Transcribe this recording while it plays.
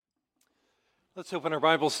Let's open our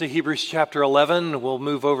Bibles to Hebrews chapter 11. We'll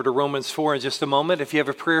move over to Romans 4 in just a moment. If you have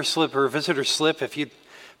a prayer slip or a visitor slip, if you'd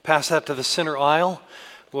pass that to the center aisle,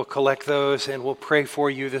 we'll collect those and we'll pray for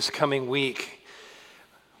you this coming week.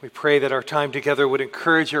 We pray that our time together would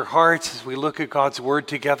encourage your hearts as we look at God's Word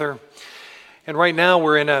together. And right now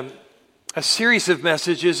we're in a series of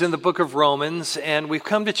messages in the book of Romans, and we've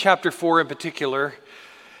come to chapter 4 in particular.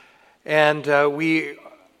 And we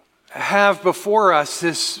have before us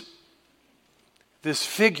this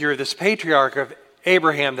figure, this patriarch of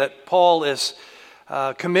Abraham that Paul is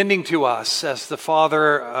commending to us as the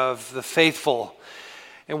father of the faithful.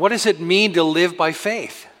 And what does it mean to live by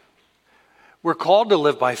faith? We're called to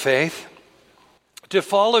live by faith. To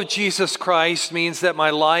follow Jesus Christ means that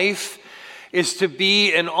my life is to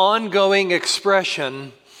be an ongoing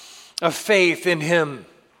expression of faith in Him.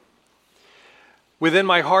 Within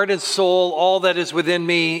my heart and soul, all that is within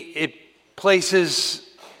me, it places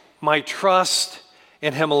my trust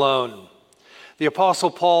in Him alone. The Apostle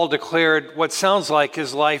Paul declared what sounds like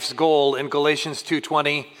his life's goal in Galatians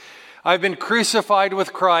 2:20. I've been crucified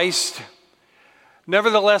with Christ.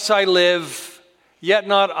 Nevertheless I live, yet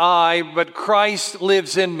not I, but Christ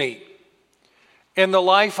lives in me. In the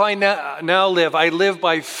life I now live, I live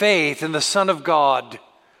by faith in the Son of God,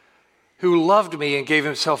 who loved me and gave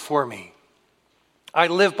Himself for me. I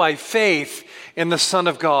live by faith in the Son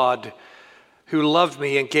of God, who loved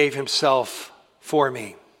me and gave Himself for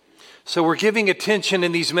me. So we're giving attention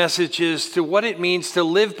in these messages to what it means to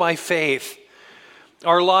live by faith.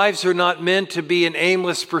 Our lives are not meant to be an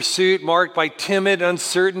aimless pursuit marked by timid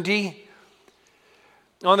uncertainty.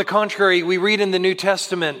 On the contrary, we read in the New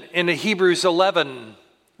Testament in Hebrews 11,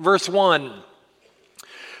 verse 1,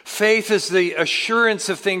 faith is the assurance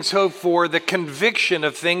of things hoped for, the conviction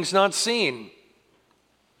of things not seen.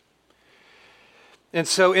 And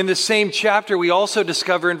so in the same chapter, we also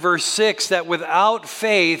discover in verse 6 that without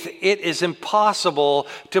faith, it is impossible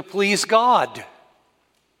to please God.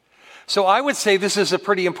 So I would say this is a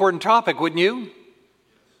pretty important topic, wouldn't you?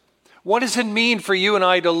 What does it mean for you and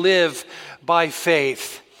I to live by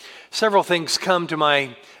faith? Several things come to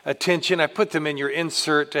my attention. I put them in your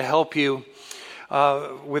insert to help you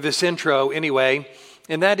with this intro anyway.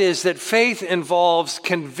 And that is that faith involves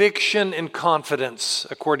conviction and confidence,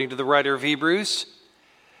 according to the writer of Hebrews.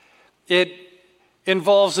 It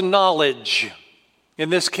involves knowledge, in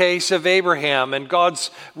this case of Abraham and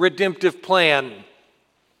God's redemptive plan.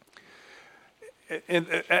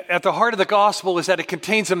 At the heart of the gospel is that it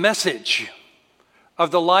contains a message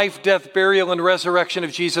of the life, death, burial, and resurrection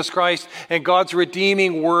of Jesus Christ and God's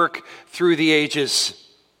redeeming work through the ages,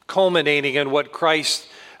 culminating in what Christ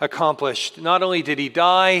accomplished. Not only did He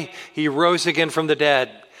die, He rose again from the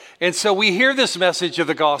dead. And so we hear this message of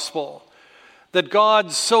the gospel, that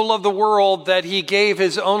God so loved the world that He gave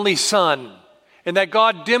His only Son, and that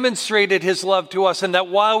God demonstrated His love to us, and that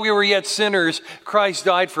while we were yet sinners, Christ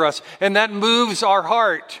died for us. And that moves our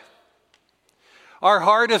heart. Our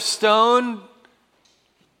heart of stone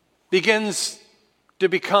begins to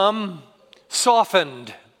become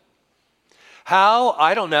softened. How?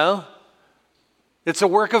 I don't know. It's a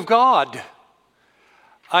work of God.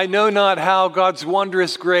 I know not how God's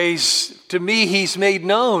wondrous grace to me He's made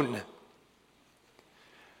known.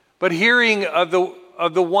 But hearing of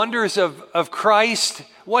the wonders of Christ,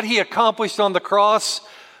 what He accomplished on the cross,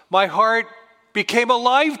 my heart became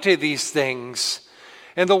alive to these things.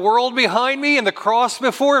 And the world behind me and the cross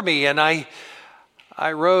before me. And I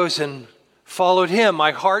rose and followed Him.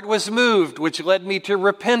 My heart was moved, which led me to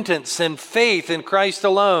repentance and faith in Christ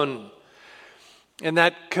alone. And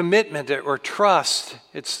that commitment or trust,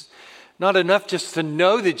 it's not enough just to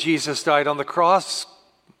know that Jesus died on the cross.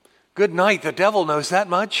 Good night, the devil knows that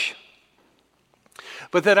much.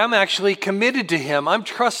 But that I'm actually committed to Him. I'm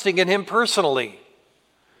trusting in Him personally.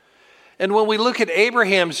 And when we look at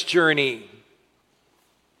Abraham's journey,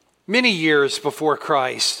 many years before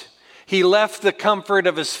Christ, he left the comfort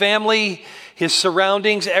of his family, his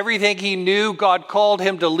surroundings, everything he knew. God called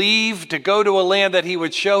him to leave, to go to a land that He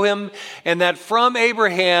would show him, and that from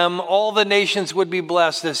Abraham, all the nations would be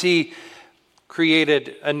blessed as He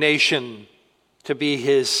created a nation to be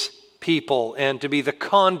His people and to be the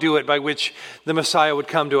conduit by which the Messiah would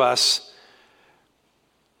come to us.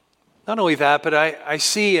 Not only that, but I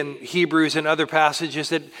see in Hebrews and other passages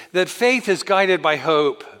that faith is guided by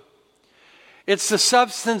hope. It's the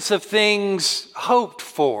substance of things hoped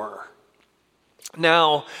for.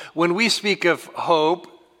 Now, when we speak of hope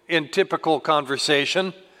in typical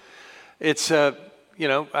conversation, it's, I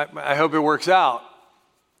hope it works out.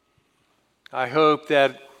 I hope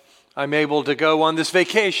that I'm able to go on this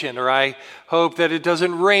vacation, or I hope that it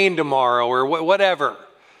doesn't rain tomorrow, or whatever.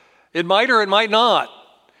 It might or it might not.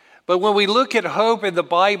 But when we look at hope in the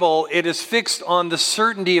Bible, it is fixed on the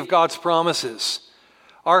certainty of God's promises.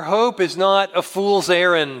 Our hope is not a fool's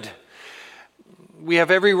errand. We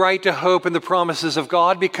have every right to hope in the promises of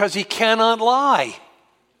God because He cannot lie.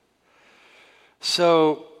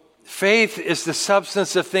 So, faith is the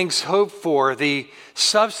substance of things hoped for. The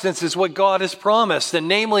substance is what God has promised. And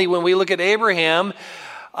namely, when we look at Abraham,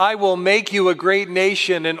 I will make you a great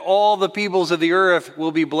nation and all the peoples of the earth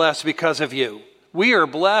will be blessed because of you. We are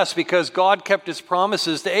blessed because God kept His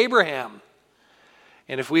promises to Abraham.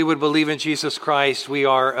 And if we would believe in Jesus Christ, we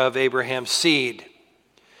are of Abraham's seed.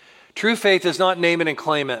 True faith is not name it and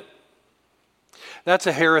claim it. That's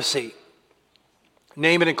a heresy.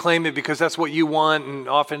 Name it and claim it because that's what you want, and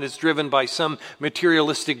often it's driven by some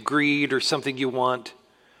materialistic greed or something you want.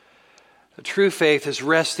 The true faith is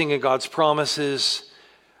resting in God's promises,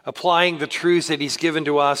 applying the truths that He's given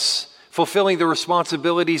to us, fulfilling the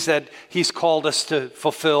responsibilities that He's called us to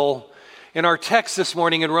fulfill. In our text this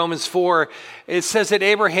morning in Romans 4, it says that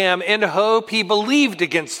Abraham, in hope, he believed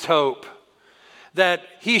against hope, that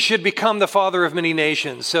he should become the father of many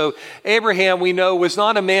nations. So Abraham, we know, was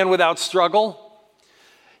not a man without struggle.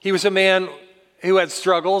 He was a man who had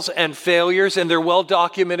struggles and failures, and they're well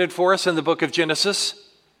documented for us in the book of Genesis.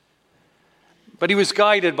 But he was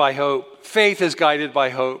guided by hope. Faith is guided by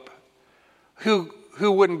hope. Who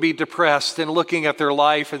wouldn't be depressed in looking at their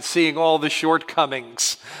life and seeing all the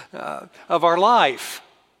shortcomings of our life?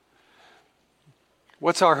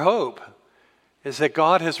 What's our hope? Is that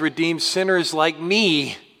God has redeemed sinners like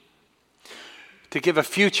me to give a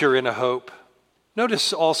future and a hope.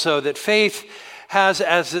 Notice also that faith has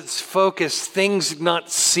as its focus things not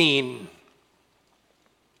seen.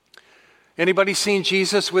 Anybody seen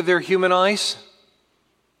Jesus with their human eyes?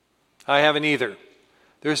 I haven't either.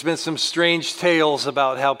 There's been some strange tales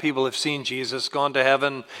about how people have seen Jesus, gone to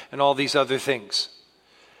heaven, and all these other things.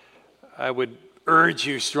 I would urge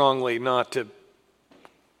you strongly not to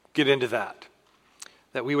get into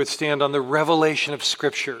that we would stand on the revelation of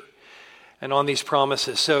Scripture and on these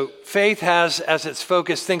promises. So faith has as its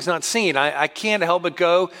focus things not seen. I can't help but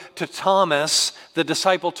go to Thomas, the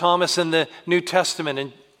disciple Thomas in the New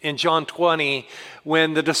Testament in John 20,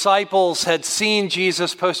 when the disciples had seen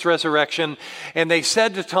Jesus post-resurrection, and they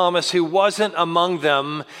said to Thomas, who wasn't among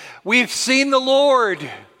them, "We've seen the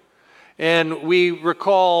Lord." And we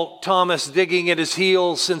recall Thomas digging at his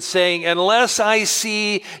heels and saying, "Unless I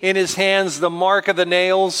see in his hands the mark of the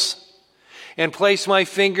nails, and place my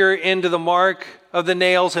finger into the mark of the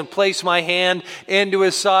nails, and place my hand into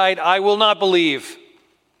his side, I will not believe."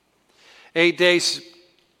 8 days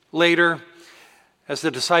later, as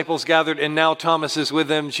the disciples gathered, and now Thomas is with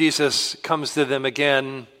them, Jesus comes to them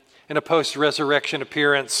again in a post-resurrection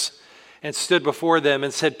appearance and stood before them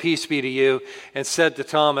and said, "Peace be to you," and said to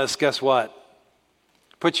Thomas, guess what?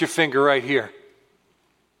 Put your finger right here.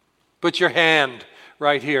 Put your hand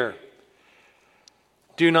right here.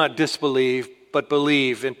 Do not disbelieve, but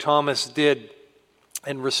believe. And Thomas did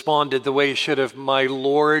and responded the way he should have, "My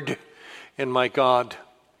Lord and my God."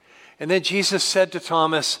 And then Jesus said to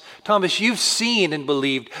Thomas, "Thomas, you've seen and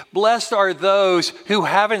believed. Blessed are those who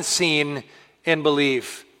haven't seen and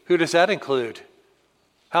believe." Who does that include?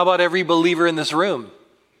 How about every believer in this room?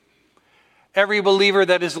 Every believer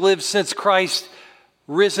that has lived since Christ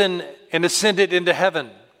risen and ascended into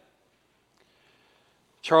heaven.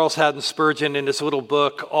 Charles Haddon Spurgeon, in his little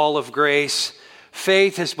book, All of Grace,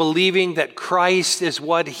 faith is believing that Christ is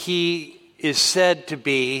what He is said to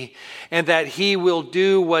be, and that He will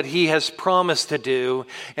do what He has promised to do,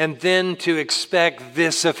 and then to expect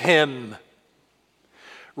this of Him.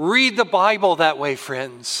 Read the Bible that way,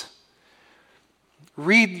 friends.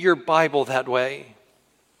 Read your Bible that way.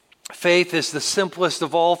 Faith is the simplest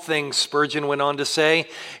of all things, Spurgeon went on to say.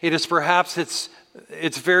 It is perhaps its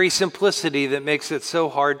very simplicity that makes it so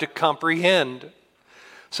hard to comprehend.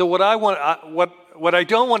 So what I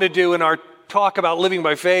don't want to do in our talk about living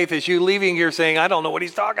by faith is you leaving here saying, "I don't know what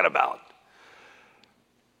he's talking about."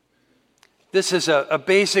 This is a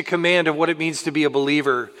basic command of what it means to be a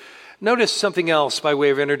believer. Notice something else by way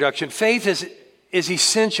of introduction. Faith is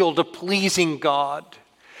essential to pleasing God.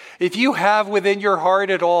 If you have within your heart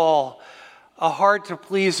at all a heart to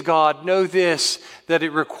please God, know this, that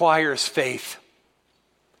it requires faith.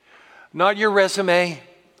 Not your resume,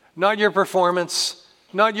 not your performance,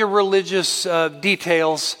 not your religious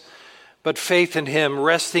details, but faith in Him,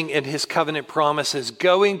 resting in His covenant promises,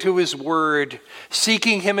 going to His word,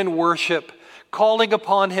 seeking Him in worship, calling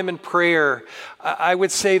upon Him in prayer. I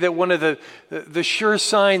would say that one of the sure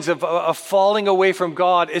signs of falling away from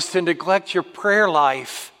God is to neglect your prayer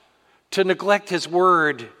life, to neglect His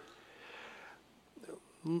word.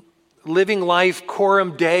 living life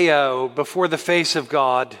coram Deo before the face of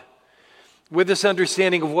God. With this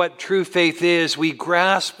understanding of what true faith is, we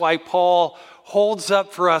grasp why Paul holds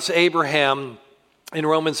up for us Abraham in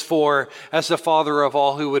Romans 4 as the father of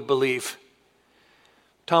all who would believe.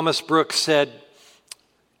 Thomas Brooks said,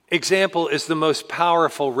 "Example is the most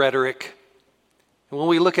powerful rhetoric." And when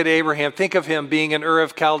we look at Abraham, think of him being in Ur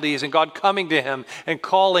of Chaldees and God coming to him and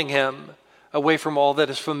calling him away from all that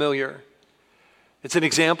is familiar. It's an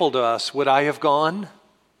example to us. Would I have gone?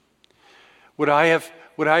 Would I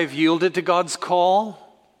have yielded to God's call?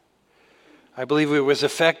 I believe it was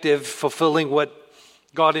effective, fulfilling what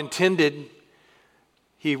God intended.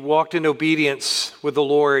 He walked in obedience with the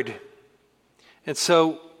Lord. And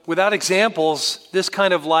so, without examples, this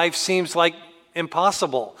kind of life seems like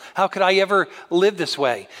impossible. How could I ever live this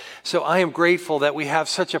way? So I am grateful that we have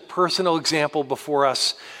such a personal example before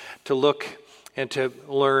us to look and to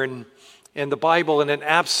learn. And the Bible, in an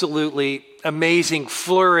absolutely amazing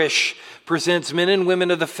flourish, presents men and women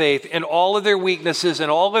of the faith and all of their weaknesses and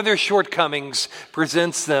all of their shortcomings,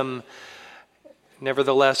 presents them.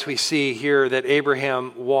 Nevertheless, we see here that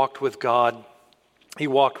Abraham walked with God. He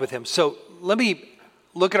walked with him. So let me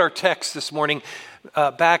look at our text this morning,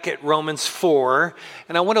 back at Romans 4,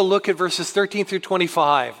 and I want to look at verses 13 through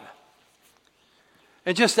 25.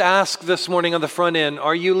 And just ask this morning on the front end,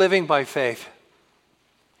 are you living by faith?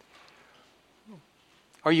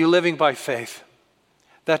 Are you living by faith?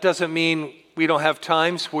 That doesn't mean we don't have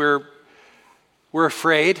times where we're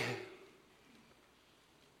afraid.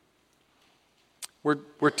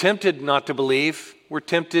 We're tempted not to believe. We're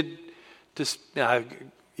tempted to,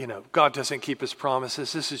 God doesn't keep his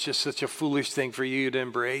promises. This is just such a foolish thing for you to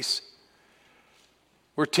embrace.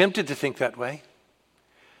 We're tempted to think that way.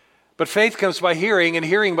 But faith comes by hearing, and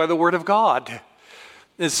hearing by the word of God.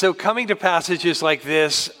 And so coming to passages like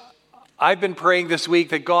this, I've been praying this week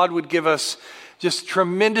that God would give us just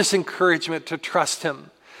tremendous encouragement to trust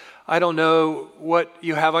him. I don't know what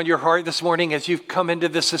you have on your heart this morning as you've come into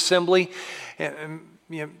this assembly.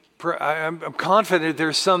 I'm confident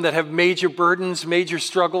there's some that have major burdens, major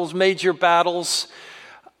struggles, major battles.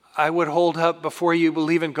 I would hold up before you,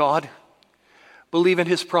 believe in God. Believe in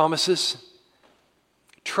his promises.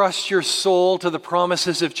 Trust your soul to the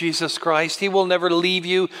promises of Jesus Christ. He will never leave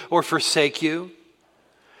you or forsake you.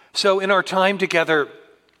 So in our time together,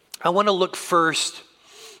 I want to look first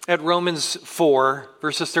at Romans 4,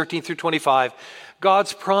 verses 13 through 25.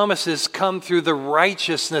 God's promises come through the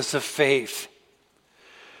righteousness of faith.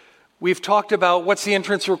 We've talked about what's the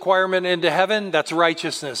entrance requirement into heaven? That's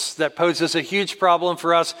righteousness. That poses a huge problem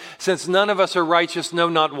for us since none of us are righteous, no,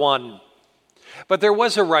 not one. But there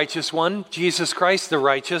was a righteous one, Jesus Christ the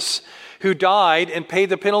righteous, who died and paid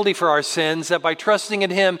the penalty for our sins, that by trusting in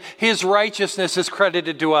him, his righteousness is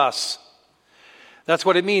credited to us. That's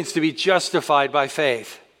what it means to be justified by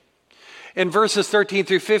faith. In verses 13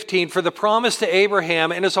 through 15, for the promise to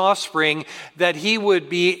Abraham and his offspring that he would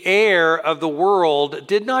be heir of the world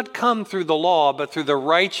did not come through the law, but through the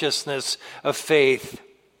righteousness of faith.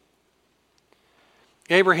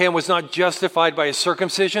 Abraham was not justified by his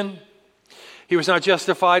circumcision. He was not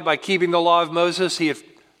justified by keeping the law of Moses. He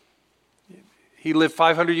lived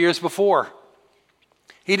 500 years before.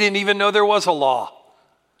 He didn't even know there was a law,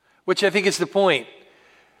 which I think is the point.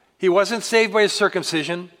 He wasn't saved by his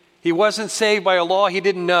circumcision. He wasn't saved by a law he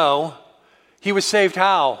didn't know. He was saved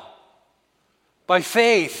how? By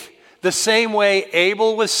faith. The same way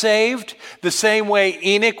Abel was saved, the same way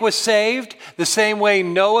Enoch was saved, the same way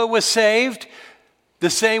Noah was saved, the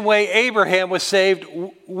same way Abraham was saved,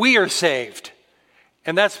 we are saved.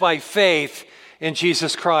 And that's by faith in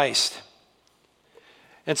Jesus Christ.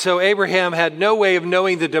 And so Abraham had no way of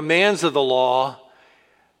knowing the demands of the law.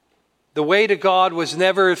 The way to God was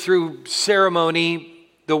never through ceremony.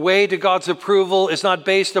 The way to God's approval is not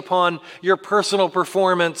based upon your personal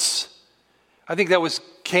performance. I think that was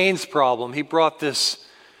Cain's problem. He brought this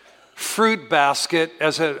fruit basket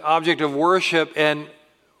as an object of worship, and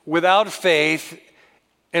without faith,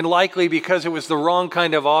 and likely because it was the wrong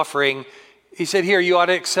kind of offering, he said, here, you ought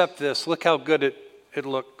to accept this. Look how good it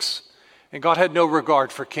looks. And God had no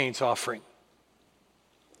regard for Cain's offering.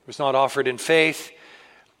 It was not offered in faith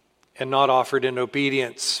and not offered in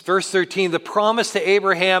obedience. Verse 13, the promise to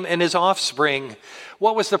Abraham and his offspring.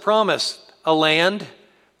 What was the promise? A land.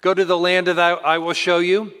 Go to the land that I will show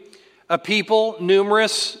you. A people,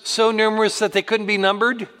 numerous, so numerous that they couldn't be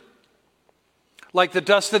numbered. Like the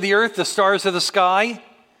dust of the earth, the stars of the sky.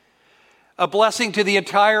 a blessing to the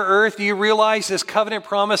entire earth. Do you realize this covenant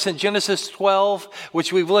promise in Genesis 12,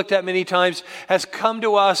 which we've looked at many times, has come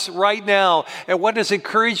to us right now? And what is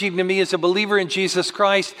encouraging to me as a believer in Jesus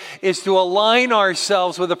Christ is to align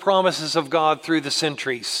ourselves with the promises of God through the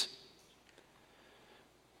centuries.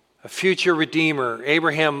 A future Redeemer.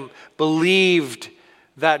 Abraham believed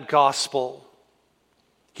that gospel.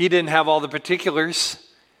 He didn't have all the particulars.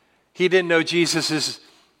 He didn't know Jesus'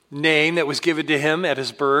 name that was given to him at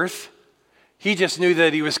his birth. He just knew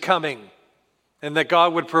that he was coming and that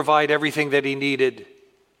God would provide everything that he needed.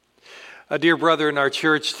 A dear brother in our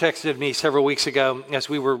church texted me several weeks ago as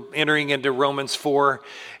we were entering into Romans 4,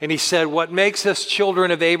 and he said, "What makes us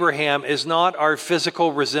children of Abraham is not our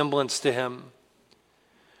physical resemblance to him,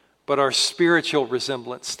 but our spiritual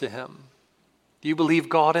resemblance to him." Do you believe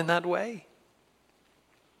God in that way?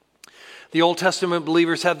 The Old Testament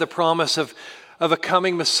believers had the promise of a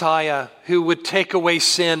coming Messiah who would take away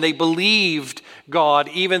sin. They believed God,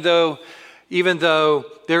 even though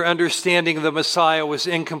their understanding of the Messiah was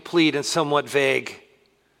incomplete and somewhat vague.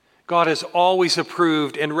 God has always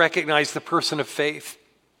approved and recognized the person of faith.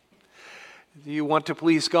 Do you want to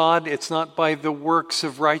please God? It's not by the works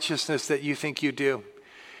of righteousness that you think you do.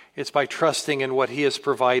 It's by trusting in what he has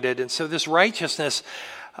provided. And so this righteousness,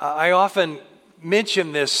 I often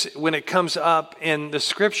mention this when it comes up in the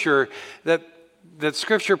Scripture, that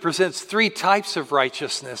Scripture presents three types of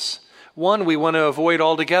righteousness. One we want to avoid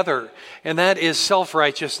altogether, and that is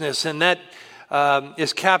self-righteousness, and that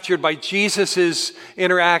is captured by Jesus'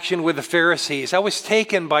 interaction with the Pharisees. I was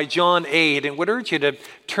taken by John 8, and would urge you to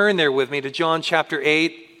turn there with me to John chapter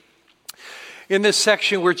 8. In this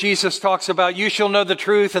section where Jesus talks about, "You shall know the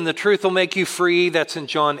truth, and the truth will make you free," that's in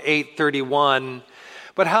John 8:31.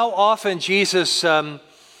 But how often Jesus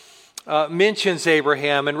mentions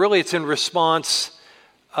Abraham, and really it's in response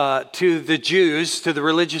to the Jews, to the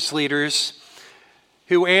religious leaders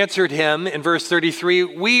who answered him in verse 33,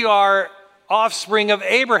 "We are offspring of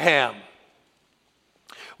Abraham."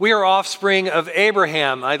 We are offspring of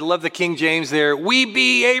Abraham. I love the King James there. "We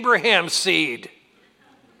be Abraham's seed."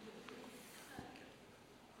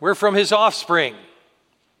 We're from his offspring.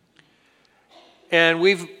 And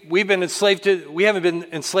we haven't been enslaved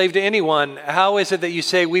to anyone. How is it that you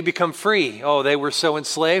say we become free? Oh, they were so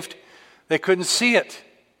enslaved, they couldn't see it.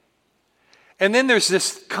 And then there's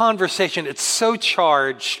this conversation. It's so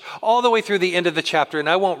charged all the way through the end of the chapter, and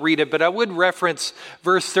I won't read it, but I would reference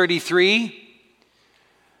verse 33.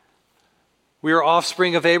 "We are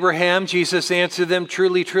offspring of Abraham." Jesus answered them,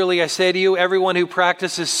 "Truly, truly, I say to you, everyone who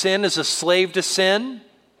practices sin is a slave to sin.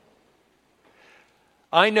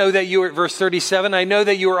 I know that you are," verse 37, "I know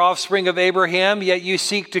that you are offspring of Abraham, yet you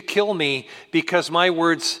seek to kill me because my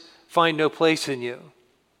words find no place in you.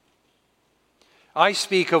 I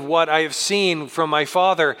speak of what I have seen from my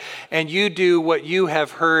father, and you do what you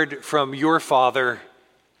have heard from your father."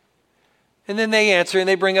 And then they answer and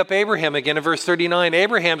they bring up Abraham again in verse 39.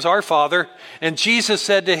 "Abraham's our father." And Jesus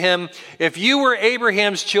said to him, "If you were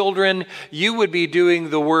Abraham's children, you would be doing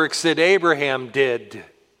the works that Abraham did."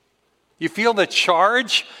 You feel the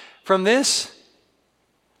charge from this?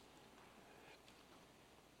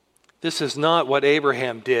 This is not what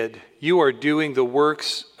Abraham did. You are doing the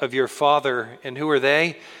works of your father. And who are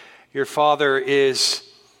they? Your father is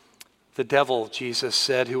the devil, Jesus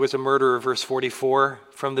said, who was a murderer, verse 44,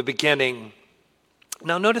 from the beginning.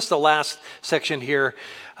 Now notice the last section here,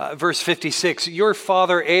 verse 56. "Your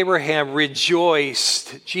father Abraham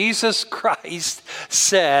rejoiced." Jesus Christ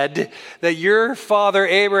said that your father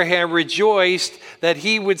Abraham rejoiced that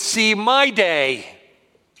he would see my day.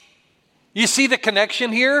 You see the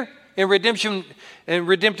connection here in redemption and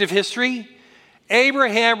redemptive history?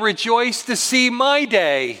 Abraham rejoiced to see my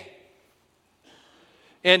day.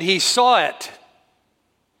 And he saw it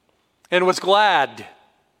and was glad.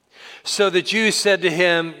 So the Jews said to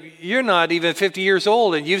him, "You're not even 50 years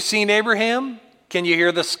old, and you've seen Abraham? Can you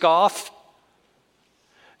hear the scoff?"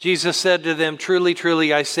 Jesus said to them, "Truly,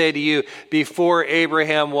 truly, I say to you, before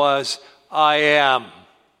Abraham was, I am."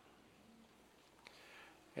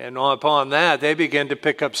 And upon that, they began to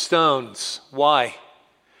pick up stones. Why?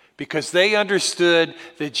 Because they understood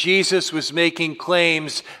that Jesus was making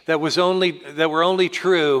claims that were only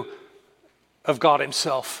true of God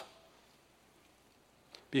himself.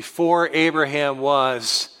 Before Abraham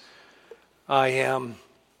was, I am.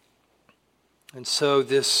 And so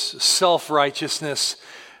this self-righteousness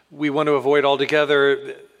we want to avoid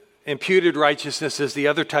altogether. Imputed righteousness is the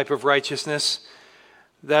other type of righteousness.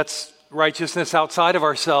 That's righteousness outside of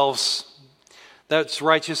ourselves. That's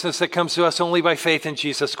righteousness that comes to us only by faith in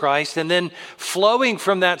Jesus Christ. And then flowing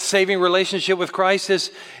from that saving relationship with Christ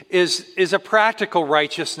is a practical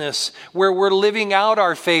righteousness where we're living out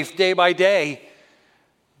our faith day by day.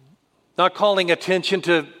 Not calling attention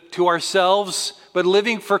to ourselves, but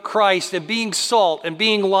living for Christ and being salt and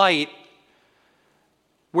being light.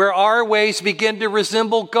 Where our ways begin to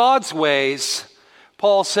resemble God's ways.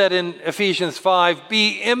 Paul said in Ephesians 5,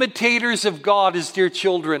 be imitators of God as dear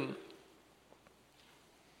children.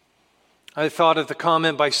 I thought of the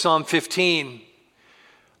comment by Psalm 15.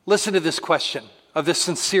 Listen to this question of this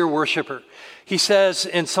sincere worshiper. He says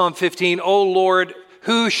in Psalm 15, O Lord,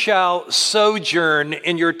 who shall sojourn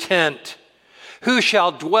in your tent? Who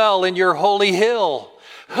shall dwell in your holy hill?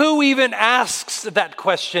 Who even asks that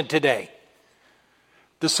question today?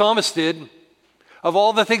 The psalmist did. Of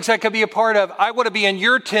all the things I could be a part of, I want to be in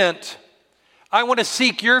your tent. I want to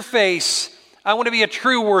seek your face. I want to be a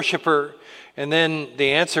true worshiper. And then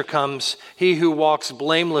the answer comes, he who walks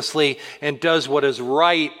blamelessly and does what is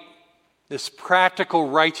right. This practical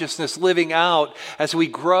righteousness living out as we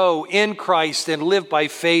grow in Christ and live by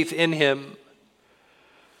faith in him.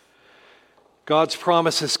 God's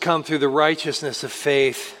promises come through the righteousness of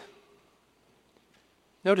faith.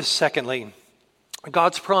 Notice secondly,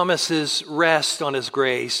 God's promises rest on his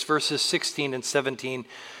grace. Verses 16 and 17.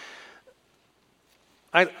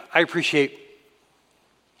 I appreciate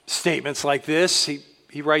statements like this.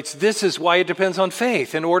 He writes, this is why it depends on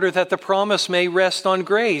faith, in order that the promise may rest on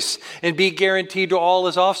grace and be guaranteed to all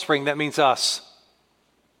his offspring. That means us.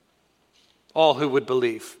 All who would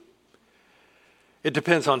believe. It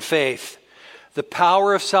depends on faith. The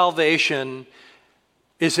power of salvation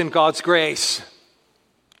is in God's grace,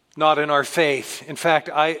 not in our faith. In fact,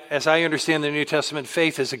 as I understand the New Testament,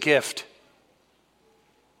 faith is a gift.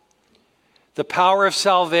 The power of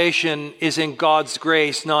salvation is in God's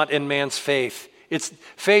grace, not in man's faith.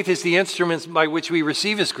 Faith is the instrument by which we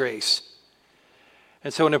receive his grace.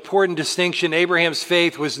 And so an important distinction, Abraham's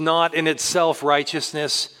faith was not in itself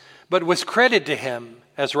righteousness, but was credited to him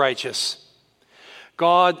as righteous.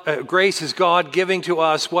 Grace is God giving to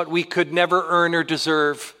us what we could never earn or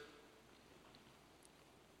deserve.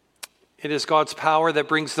 It is God's power that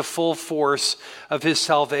brings the full force of his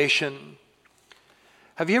salvation.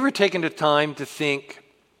 Have you ever taken the time to think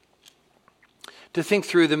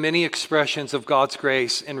through the many expressions of God's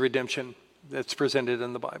grace and redemption that's presented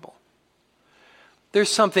in the Bible? There's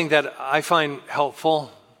something that I find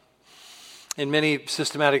helpful in many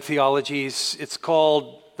systematic theologies. It's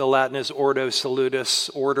called, the Latin is Ordo Salutis,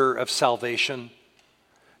 order of salvation.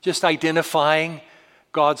 Just identifying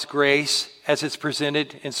God's grace as it's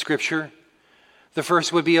presented in Scripture. The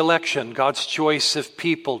first would be election, God's choice of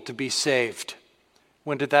people to be saved.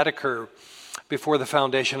 When did that occur? Before the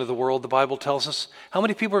foundation of the world, the Bible tells us. How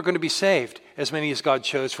many people are going to be saved? As many as God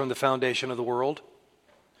chose from the foundation of the world.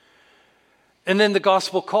 And then the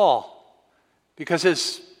gospel call. Because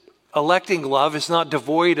his electing love is not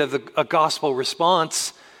devoid of a gospel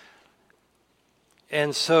response.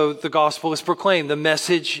 And so the gospel is proclaimed, the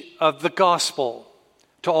message of the gospel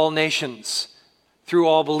to all nations, through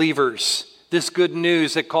all believers. This good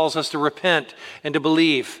news that calls us to repent and to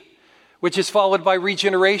believe, which is followed by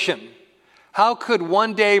regeneration. How could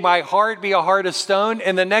one day my heart be a heart of stone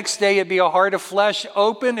and the next day it be a heart of flesh,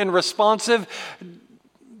 open and responsive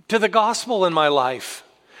to the gospel in my life?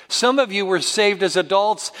 Some of you were saved as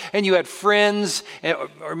adults and you had friends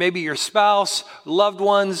or maybe your spouse, loved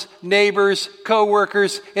ones, neighbors,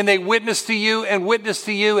 co-workers, and they witnessed to you.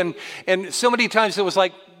 And so many times it was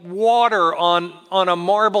like water on a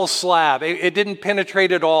marble slab. It didn't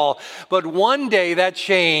penetrate at all. But one day that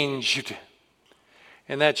changed.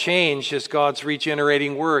 And that change is God's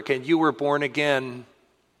regenerating work. And you were born again,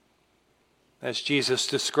 as Jesus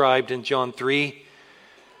described in John 3.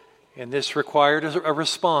 And this required a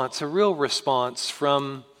response, a real response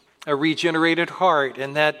from a regenerated heart.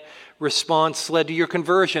 And that response led to your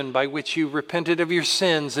conversion, by which you repented of your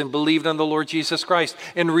sins and believed on the Lord Jesus Christ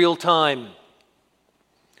in real time.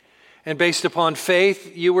 And based upon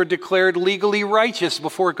faith, you were declared legally righteous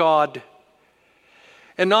before God.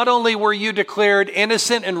 And not only were you declared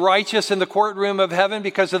innocent and righteous in the courtroom of heaven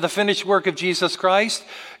because of the finished work of Jesus Christ,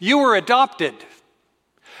 you were adopted.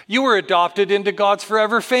 You were adopted into God's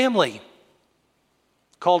forever family,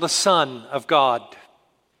 called a son of God.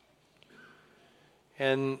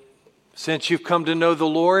 And since you've come to know the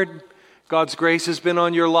Lord, God's grace has been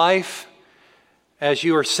on your life as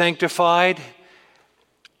you are sanctified,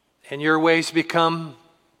 and your ways become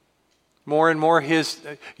more and more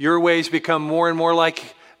your ways become more and more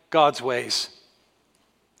like God's ways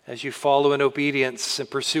as you follow in obedience and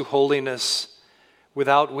pursue holiness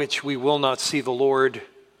without which we will not see the Lord.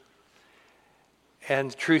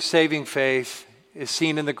 And true saving faith is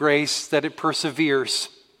seen in the grace that it perseveres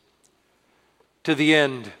to the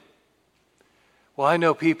end. Well, I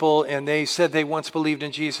know people, and they said they once believed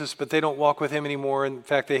in Jesus, but they don't walk with him anymore. In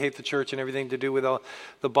fact, they hate the church and everything to do with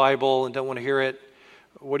the Bible and don't want to hear it.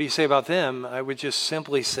 What do you say about them? I would just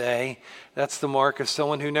simply say that's the mark of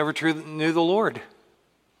someone who never knew the Lord.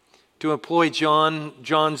 To employ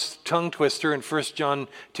John's tongue twister in 1 John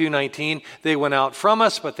 2:19, they went out from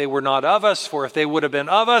us, but they were not of us. For if they would have been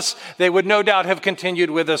of us, they would no doubt have continued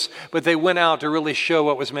with us. But they went out to really show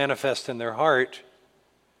what was manifest in their heart.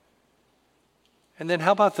 And then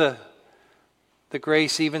how about the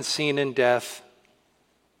grace even seen in death?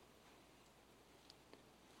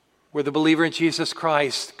 Where the believer in Jesus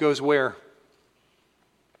Christ goes where?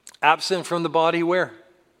 Absent from the body, where?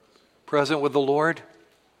 Present with the Lord.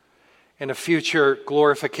 And a future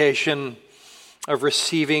glorification of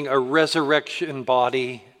receiving a resurrection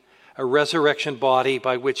body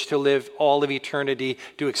by which to live all of eternity,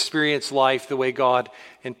 to experience life the way God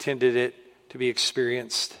intended it to be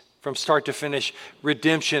experienced. From start to finish,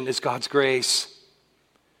 redemption is God's grace.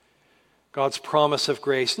 God's promise of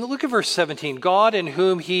grace. And look at verse 17. God in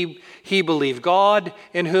whom he believed. God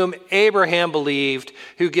in whom Abraham believed,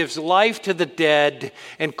 who gives life to the dead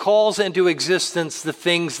and calls into existence the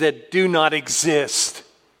things that do not exist.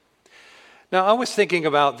 Now, I was thinking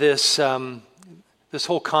about this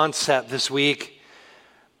whole concept this week.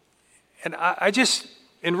 And I just,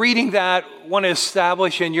 in reading that, want to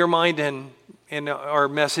establish in your mind and in our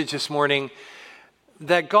message this morning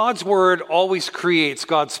that God's word always creates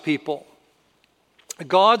God's people.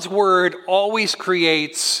 God's word always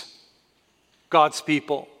creates God's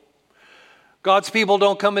people. God's people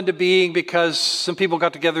don't come into being because some people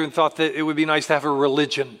got together and thought that it would be nice to have a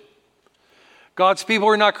religion. God's people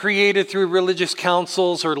are not created through religious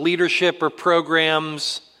councils or leadership or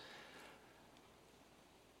programs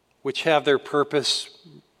which have their purpose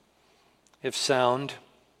if sound.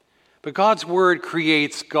 But God's word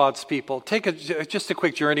creates God's people. Take just a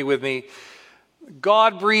quick journey with me.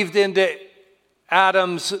 God breathed into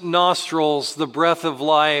Adam's nostrils the breath of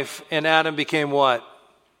life, and Adam became what?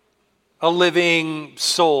 A living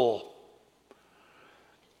soul.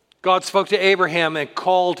 God spoke to Abraham and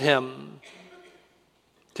called him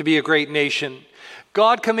to be a great nation.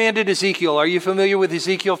 God commanded Ezekiel. Are you familiar with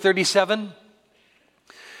Ezekiel 37?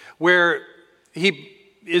 Where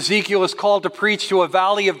Ezekiel is called to preach to a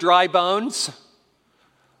valley of dry bones.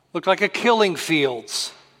 Looked like a killing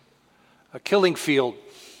field.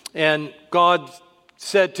 And God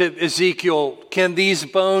said to Ezekiel, can these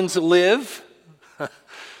bones live?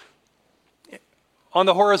 On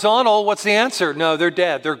the horizontal, what's the answer? No, they're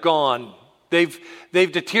dead. They're gone. They've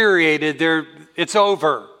deteriorated. It's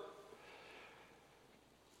over.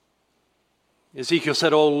 Ezekiel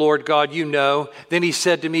said, oh, Lord God, you know. Then he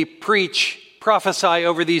said to me, prophesy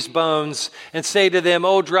over these bones and say to them,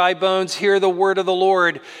 O dry bones, hear the word of the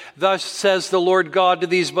Lord. Thus says the Lord God to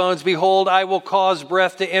these bones, behold, I will cause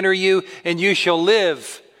breath to enter you and you shall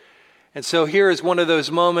live. And so here is one of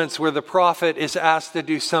those moments where the prophet is asked to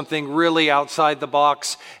do something really outside the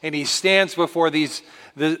box, and he stands before this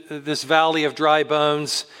valley of dry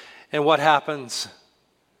bones, and what happens?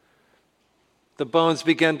 The bones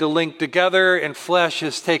begin to link together and flesh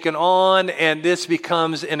is taken on, and this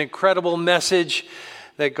becomes an incredible message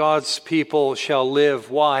that God's people shall live.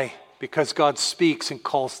 Why? Because God speaks and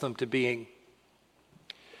calls them to being.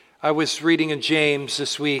 I was reading in James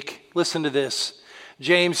this week. Listen to this.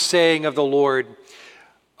 James saying of the Lord,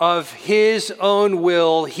 of his own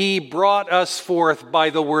will he brought us forth by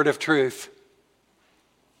the word of truth,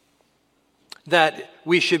 that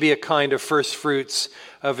we should be a kind of first fruits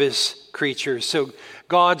of his creatures. So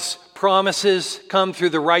God's promises come through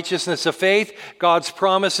the righteousness of faith. God's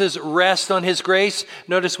promises rest on his grace.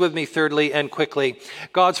 Notice with me thirdly and quickly,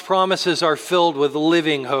 God's promises are filled with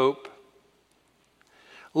living hope.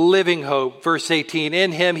 Living hope. Verse 18,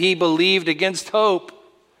 in him he believed against hope.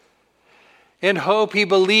 In hope he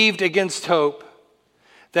believed against hope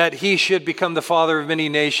that he should become the father of many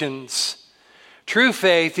nations. True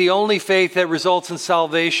faith, the only faith that results in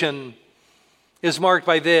salvation, is marked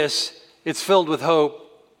by this. It's filled with hope.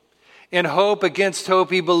 In hope against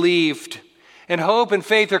hope he believed. And hope and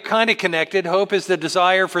faith are kind of connected. Hope is the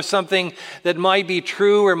desire for something that might be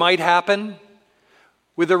true or might happen.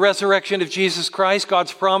 With the resurrection of Jesus Christ,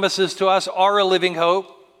 God's promises to us are a living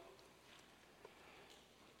hope.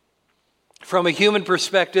 From a human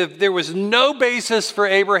perspective, there was no basis for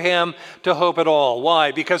Abraham to hope at all.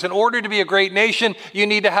 Why? Because in order to be a great nation, you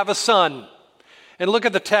need to have a son. And look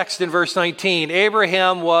at the text in verse 19.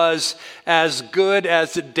 Abraham was as good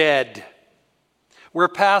as dead. We're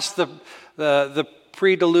past the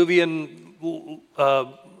pre-Diluvian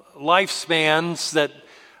lifespans that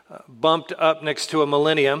bumped up next to a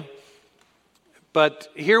millennium. But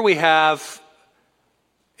here we have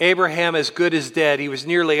Abraham as good as dead. He was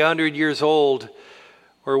nearly 100 years old.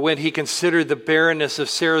 Or when he considered the barrenness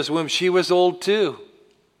of Sarah's womb, she was old too,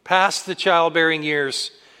 past the childbearing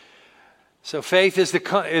years. So faith is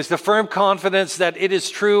the firm confidence that it is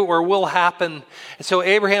true or will happen. And so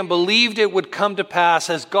Abraham believed it would come to pass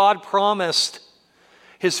as God promised.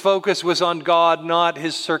 His focus was on God, not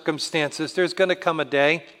his circumstances. There's going to come a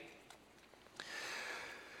day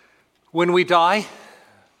when we die.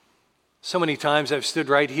 So many times I've stood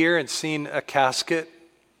right here and seen a casket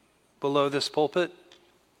below this pulpit.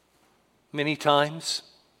 Many times.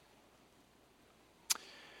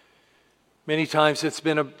 Many times it's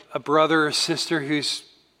been a brother or sister who's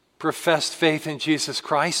professed faith in Jesus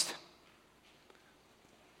Christ.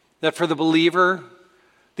 That for the believer,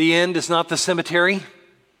 the end is not the cemetery.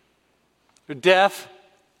 Death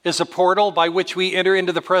is a portal by which we enter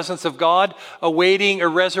into the presence of God, awaiting a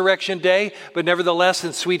resurrection day, but nevertheless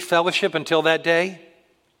in sweet fellowship until that day.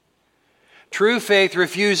 True faith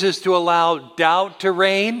refuses to allow doubt to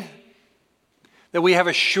reign, that we have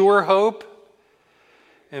a sure hope.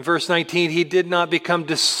 In verse 19, he did not become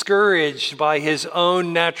discouraged by his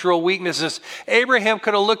own natural weaknesses. Abraham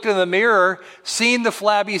could have looked in the mirror, seen the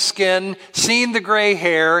flabby skin, seen the gray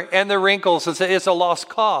hair and the wrinkles, and said, it's a lost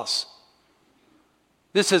cause.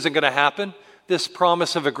 This isn't going to happen. This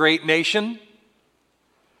promise of a great nation.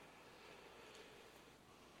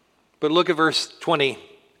 But look at verse 20.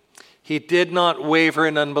 He did not waver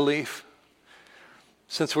in unbelief.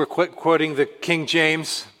 Since we're quoting the King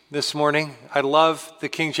James this morning, I love the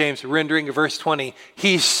King James rendering of verse 20.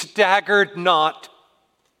 He staggered not.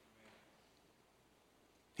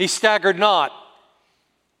 He staggered not.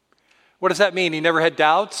 What does that mean? He never had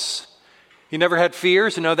doubts? He never had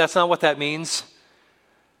fears? No, that's not what that means.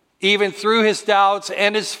 Even through his doubts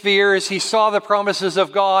and his fears, he saw the promises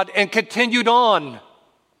of God and continued on.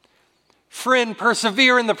 Friend,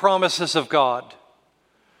 persevere in the promises of God.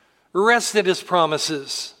 Rest in his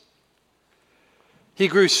promises. He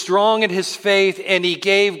grew strong in his faith and he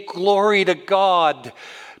gave glory to God.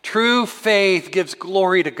 True faith gives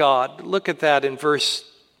glory to God. Look at that in verse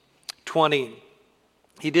 20.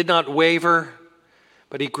 He did not waver,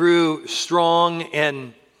 but he grew strong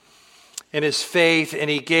in his faith and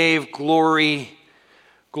he gave glory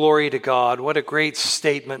to God. What a great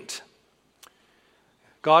statement.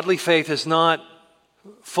 Godly faith is not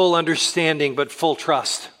full understanding, but full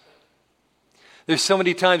trust. There's so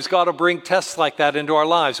many times God will bring tests like that into our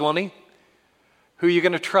lives, won't he? Who are you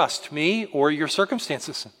going to trust, me or your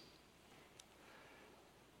circumstances?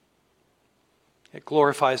 It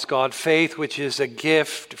glorifies God. Faith, which is a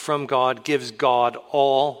gift from God, gives God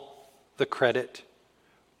all the credit.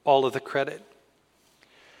 All of the credit.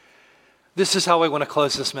 This is how I want to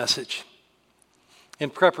close this message. In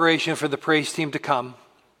preparation for the praise team to come,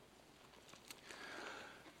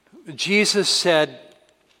 Jesus said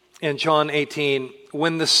in John 18,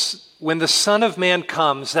 when the Son of Man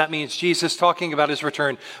comes, that means Jesus talking about his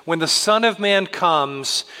return, when the Son of Man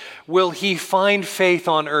comes, will he find faith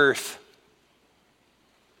on earth?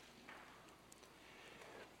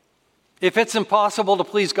 If it's impossible to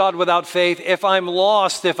please God without faith, if I'm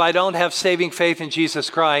lost, if I don't have saving faith in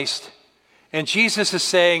Jesus Christ, and Jesus is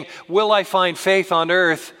saying, will I find faith on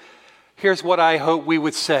earth? Here's what I hope we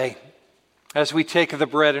would say as we take of the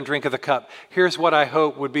bread and drink of the cup. Here's what I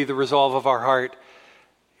hope would be the resolve of our heart.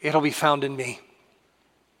 It'll be found in me.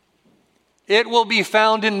 It will be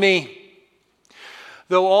found in me.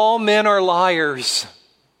 Though all men are liars,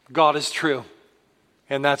 God is true.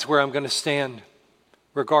 And that's where I'm going to stand.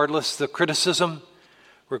 Regardless the criticism,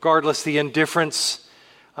 regardless the indifference,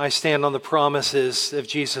 I stand on the promises of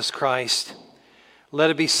Jesus Christ. Let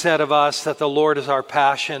it be said of us that the Lord is our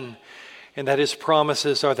passion and that his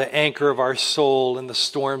promises are the anchor of our soul in the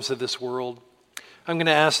storms of this world. I'm going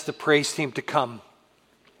to ask the praise team to come.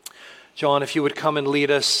 John, if you would come and lead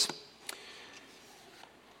us.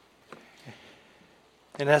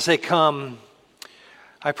 And as they come,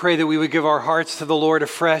 I pray that we would give our hearts to the Lord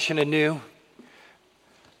afresh and anew,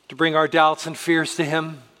 to bring our doubts and fears to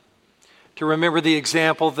him, to remember the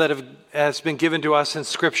example that has been given to us in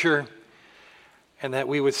Scripture, and that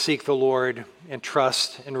we would seek the Lord and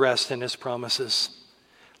trust and rest in his promises.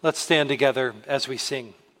 Let's stand together as we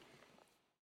sing.